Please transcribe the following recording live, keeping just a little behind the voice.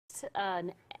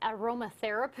an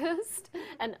aromatherapist,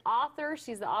 an author.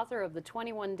 She's the author of the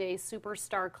 21-Day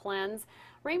Superstar Cleanse.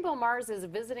 Rainbeau Mars is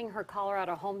visiting her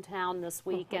Colorado hometown this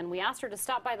week, and we asked her to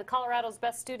stop by the Colorado's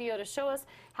Best studio to show us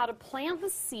how to plant the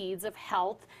seeds of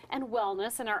health and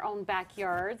wellness in our own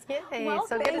backyards. Yay, Welcome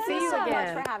so good to see you so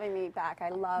again. much for having me back. I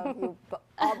love you,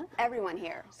 everyone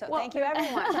here. So thank you,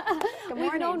 everyone. Good We've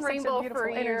morning. known Such a Rainbeau beautiful for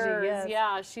energy, years. yes.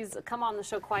 Yeah, she's come on the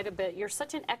show quite a bit. You're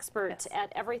such an expert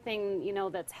at everything, you know,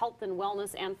 that's health and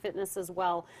wellness and fitness as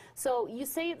well. So you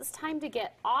say it's time to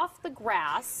get off the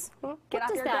grass. Get off what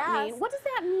does your that grass. mean? What does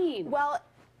that mean? Well,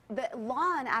 the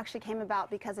lawn actually came about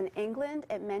because in England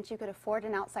it meant you could afford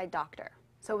an outside doctor.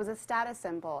 So it was a status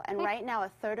symbol, and right now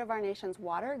 1/3 of our nation's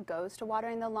water goes to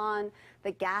watering the lawn.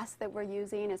 The gas that we're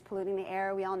using is polluting the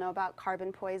air. We all know about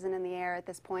carbon poison in the air at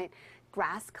this point.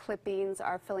 Grass clippings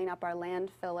are filling up our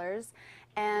landfillers,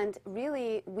 and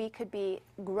really we could be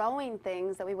growing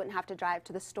things that we wouldn't have to drive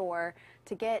to the store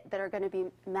to get that are going to be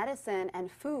medicine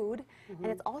and food, and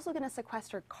it's also going to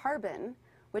sequester carbon,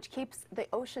 which keeps the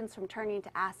oceans from turning to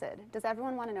acid. Does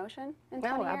everyone want an ocean in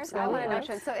 20 years? I want an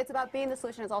ocean. So it's about being the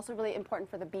solution. It's also really important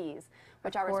for the bees,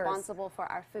 which are responsible for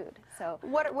our food. So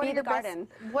What are be the garden.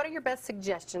 what are your best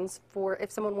suggestions for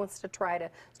if someone wants to try to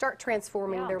start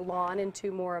transforming their lawn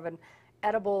into more of an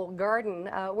edible garden?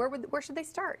 Where should they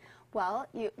start? Well,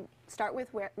 you start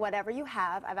with whatever you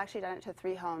have. I've actually done it to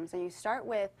 3 homes, and you start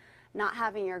with not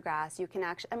having your grass. You can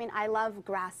actually, I mean, I love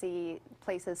grassy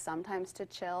places sometimes to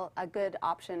chill. A good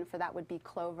option for that would be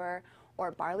clover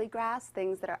or barley grass,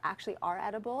 things that are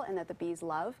edible and that the bees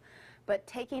love. But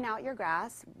taking out your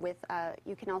grass with,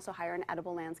 you can also hire an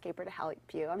edible landscaper to help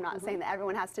you. I'm not saying that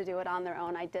everyone has to do it on their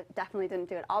own. I definitely didn't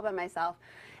do it all by myself.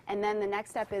 And then the next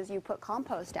step is you put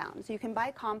compost down. So you can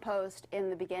buy compost in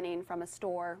the beginning from a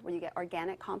store where you get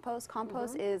organic compost.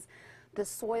 Compost is the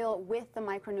soil with the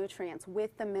micronutrients,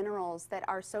 with the minerals that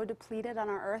are so depleted on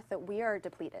our earth that we are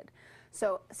depleted.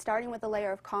 So starting with a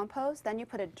layer of compost, then you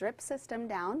put a drip system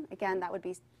down. Again, that would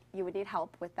be, you would need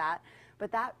help with that. But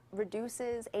that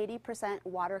reduces 80%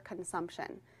 water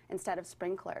consumption instead of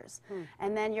sprinklers.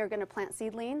 And then you're going to plant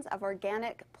seedlings of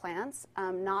organic plants,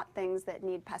 not things that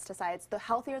need pesticides. The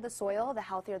healthier the soil, the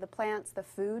healthier the plants, the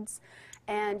foods.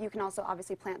 And you can also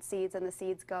obviously plant seeds, and the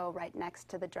seeds go right next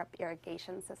to the drip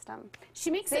irrigation system. She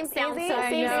makes it sound easy? so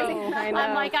easy. I know.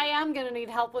 I'm like, I am going to need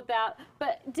help with that.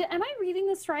 But am I reading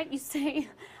this right? You say,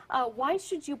 why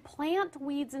should you plant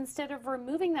weeds instead of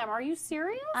removing them? Are you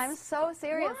serious? I'm so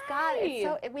serious. God,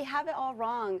 Why? we have it all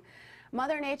wrong.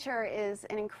 Mother Nature is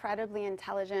an incredibly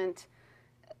intelligent,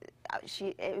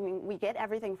 I mean, we get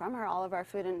everything from her, all of our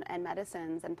food and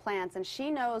medicines and plants, and she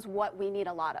knows what we need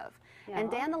a lot of. And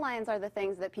dandelions are the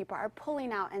things that people are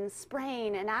pulling out and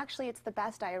spraying, and actually it's the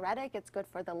best diuretic. It's good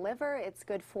for the liver, it's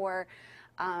good for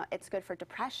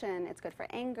depression, it's good for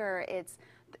anger, it's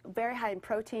very high in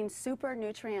protein, super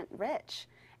nutrient rich.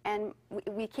 And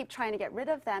we keep trying to get rid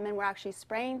of them, and we're actually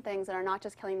spraying things that are not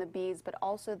just killing the bees, but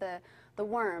also the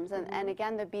worms. And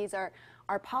again, the bees are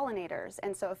pollinators,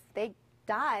 and so if they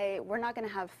die, we're not going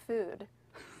to have food.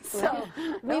 So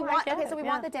we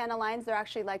want the dandelions. They're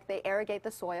actually like, they irrigate the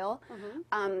soil.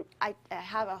 I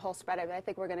have a whole spread of it. I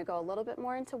think we're going to go a little bit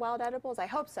more into wild edibles. I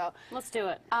hope so. Let's do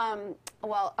it.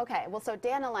 Well, okay. Well, so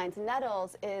dandelions,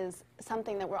 nettles is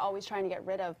something that we're always trying to get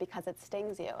rid of because it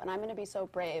stings you. And I'm going to be so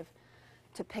brave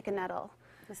to pick a nettle.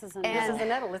 This is a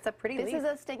nettle. It's a pretty leaf. This is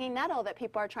a stinging nettle that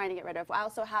people are trying to get rid of. I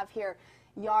also have here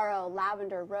yarrow,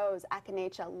 lavender, rose,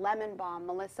 echinacea, lemon balm,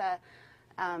 melissa.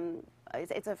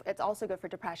 It's also good for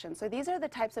depression. So these are the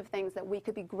types of things that we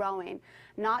could be growing,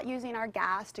 not using our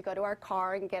gas to go to our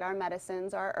car and get our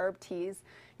medicines, our herb teas.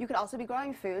 You could also be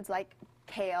growing foods like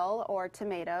kale or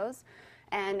tomatoes.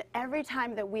 And every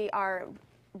time that we are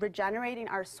regenerating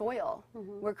our soil,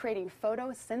 we're creating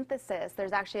photosynthesis.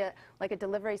 There's actually like a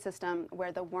delivery system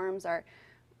where the worms are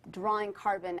drawing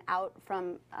carbon out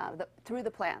from through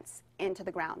the plants into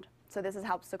the ground. So this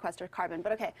helps sequester carbon.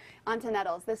 But okay, onto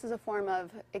nettles. This is a form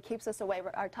of, it keeps us away.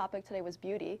 Our topic today was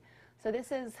beauty. So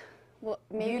this is, well,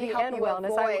 maybe Beauty help and you wellness.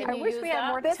 avoid. I wish we had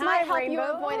more This time, might help Rainbow. you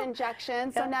avoid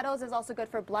injections. So nettles is also good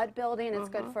for blood building. It's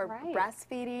good for Right.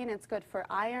 breastfeeding. It's good for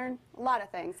iron. A lot of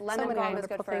things. So Lemon many balm is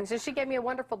wonderful good for things. And she gave me a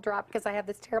wonderful drop because I have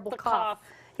this terrible cough.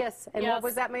 Yes. And Yes. what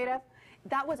was that made of?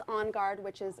 That was On Guard,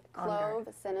 which is clove,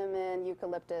 cinnamon,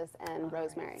 eucalyptus, and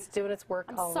rosemary. It's doing its work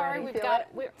I'm already.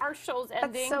 sorry, our show's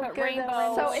ending, so but good,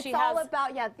 Rainbow, So it's she all has,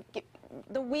 about,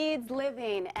 the weeds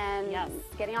living and Yes.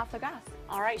 getting off the grass.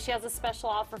 all right, she has a special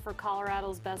offer for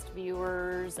Colorado's Best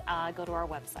viewers. Go to our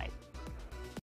website.